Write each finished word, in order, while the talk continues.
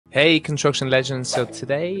Hey, construction legends. So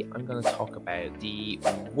today I'm going to talk about the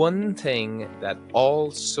one thing that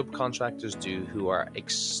all subcontractors do who are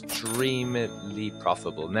extremely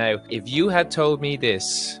profitable. Now, if you had told me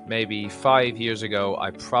this maybe 5 years ago,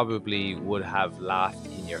 I probably would have laughed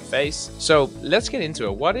in your face. So let's get into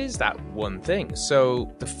it. What is that one thing?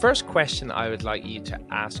 So the first question I would like you to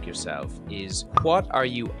ask yourself is, what are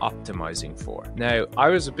you optimizing for? Now, I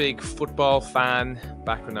was a big football fan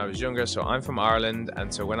back when I was younger. So I'm from Ireland.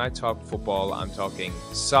 And so when I talk football, I'm talking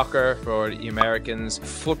soccer for the Americans,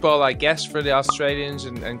 football, I guess, for the Australians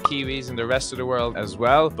and Kiwis and the rest of the world as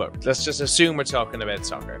well. But let's just assume we're talking about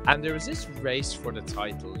soccer. And there was this race for the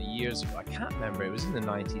title years ago. I can't remember. It was in the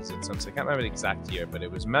 90s and something. I can't remember the exact year, but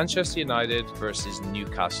it was Manchester United versus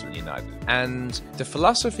Newcastle United. And the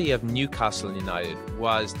philosophy of Newcastle United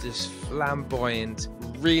was this flamboyant,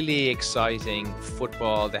 really exciting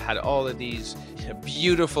football. They had all of these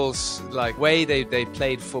beautiful, like, way they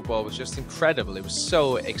played football was just incredible. It was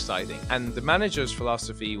so exciting. And the manager's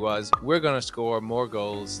philosophy was, we're going to score more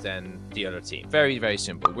goals than the other team. Very, very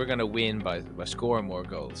simple. We're going to win by scoring more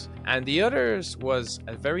goals. And the others was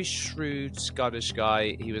a very shrewd Scottish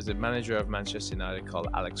guy. He was the manager of Manchester United called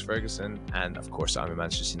Alex Ferguson. And of course, I'm a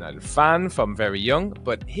Manchester United fan from very young,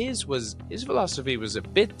 but his philosophy was a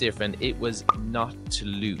bit different. It was not to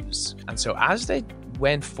lose. And so as they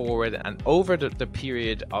went forward and over the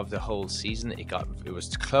period of the whole season, it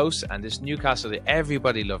was close, and this Newcastle,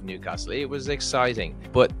 everybody loved Newcastle. It was exciting.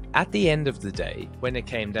 But at the end of the day, when it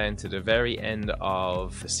came down to the very end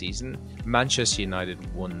of the season, Manchester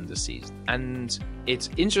United won the season. And it's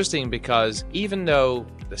interesting because even though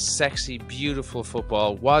the sexy, beautiful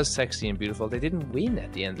football was sexy and beautiful, they didn't win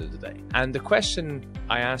at the end of the day. And the question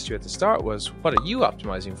I asked you at the start was, what are you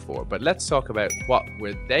optimizing for? But let's talk about what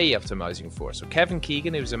were they optimizing for. So Kevin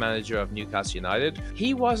Keegan, who was the manager of Newcastle United,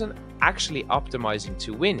 he wasn't actually optimizing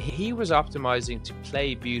to win. He was optimizing to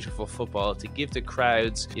play beautiful football, to give the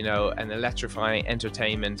crowds, an electrifying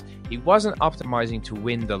entertainment. He wasn't optimizing to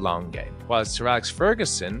win the long game. While Sir Alex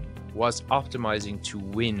Ferguson was optimizing to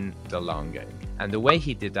win the long game. And the way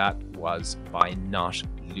he did that was by not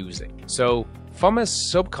losing. So from a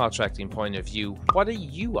subcontracting point of view, what are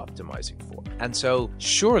you optimizing for? And so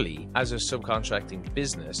surely as a subcontracting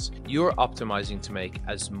business, you're optimizing to make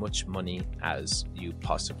as much money as you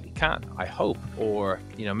possibly can, I hope. Or,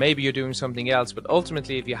 maybe you're doing something else, but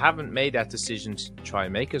ultimately, if you haven't made that decision to try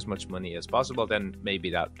and make as much money as possible, then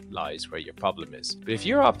maybe that lies where your problem is. But if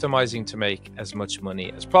you're optimizing to make as much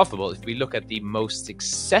money as possible, if we look at the most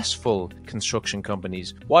successful construction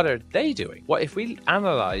companies, what are they doing? What if we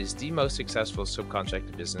analyze the most successful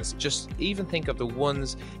subcontractor business, just even think of the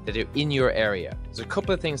ones that are in your area. There's a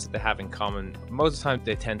couple of things that they have in common. Most of the time,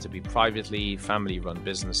 they tend to be privately, family-run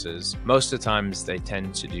businesses. Most of the times, they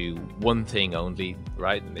tend to do one thing only,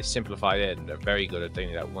 right? And they simplify it, and they're very good at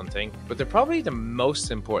doing that one thing. But probably the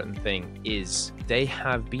most important thing is they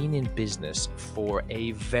have been in business for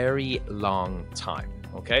a very long time.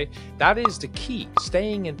 Okay, that is the key,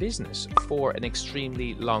 staying in business for an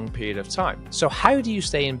extremely long period of time. So how do you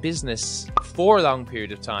stay in business for a long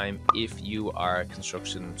period of time if you are a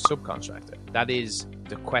construction subcontractor? That is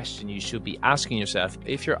the question you should be asking yourself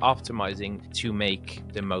if you're optimizing to make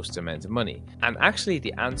the most amount of money. And actually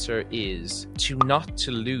the answer is not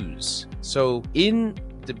to lose. So in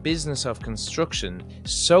the business of construction,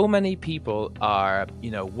 so many people are,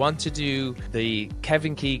 want to do the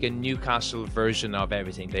Kevin Keegan Newcastle version of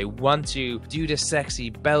everything. They want to do the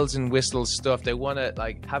sexy bells and whistles stuff. They want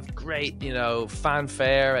to have great,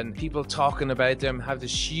 fanfare and people talking about them, have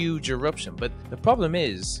this huge eruption. But the problem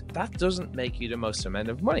is that doesn't make you the most amount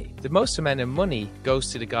of money. The most amount of money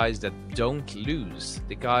goes to the guys that don't lose,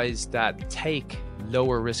 the guys that take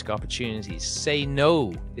lower risk opportunities, say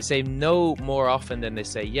no. They say no more often than they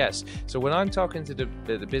say yes. So when I'm talking to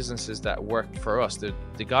the businesses that work for us, the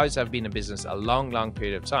guys that have been in business a long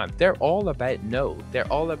period of time, they're all about no. They're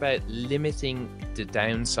all about limiting the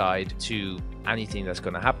downside to anything that's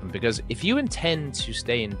going to happen. Because if you intend to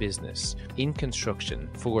stay in business in construction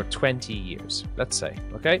for 20 years, let's say,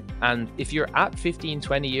 okay, and if you're at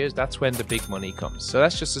 15-20 years, that's when the big money comes. So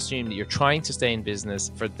let's just assume that you're trying to stay in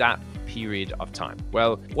business for that period of time.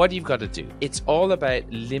 Well, what you've got to do, it's all about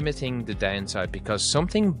limiting the downside, because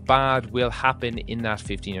something bad will happen in that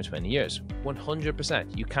 15 or 20 years.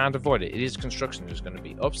 100%. You can't avoid it. It is construction. There's going to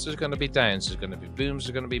be ups, there's going to be downs, there's going to be booms,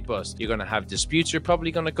 there's going to be busts. You're going to have disputes future probably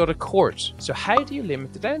going to go to court. So how do you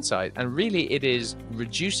limit the downside? And really it is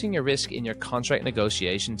reducing your risk in your contract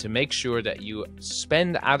negotiation to make sure that you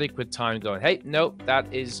spend adequate time going, hey, no,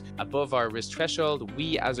 that is above our risk threshold.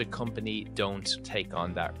 We as a company don't take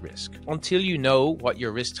on that risk. Until you know what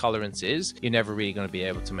your risk tolerance is, you're never really going to be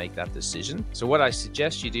able to make that decision. So what I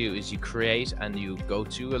suggest you do is you create and you go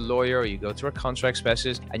to a lawyer or you go to a contract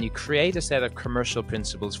specialist and you create a set of commercial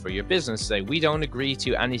principles for your business. Say, we don't agree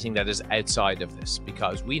to anything that is outside of this,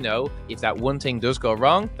 because we know if that one thing does go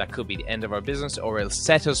wrong, that could be the end of our business, or it'll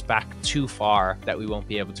set us back too far that we won't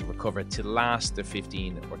be able to recover to last the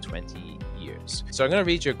 15 or 20 years. So I'm going to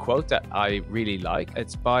read you a quote that I really like.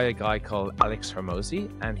 It's by a guy called Alex Hormozy,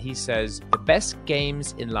 and he says, the best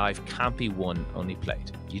games in life can't be won, only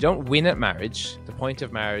played. You don't win at marriage. The point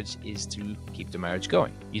of marriage is to keep the marriage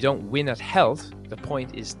going. You don't win at health. The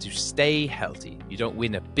point is to stay healthy. You don't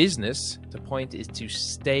win at business. The point is to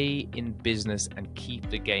stay in business and keep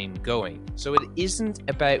the game going. So it isn't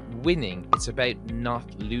about winning, it's about not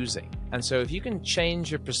losing. And so if you can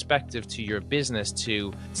change your perspective to your business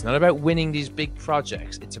to, it's not about winning these big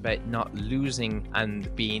projects, it's about not losing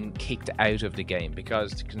and being kicked out of the game,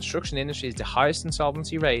 because the construction industry is the highest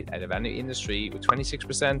insolvency rate out of any industry, with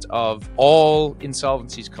 26% of all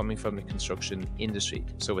insolvencies coming from the construction industry.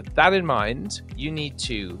 So with that in mind, you need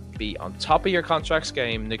to be on top of your contracts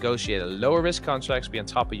game, negotiate a lower risk contracts, be on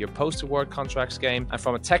top of your post-award contracts game. And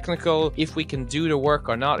from a technical, if we can do the work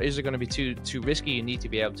or not, is it going to be too risky? You need to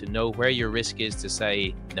be able to know where your risk is to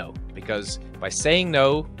say no, because by saying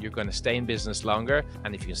no, you're going to stay in business longer.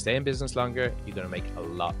 And if you stay in business longer, you're going to make a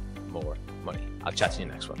lot more money. I'll chat to you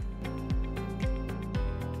next one.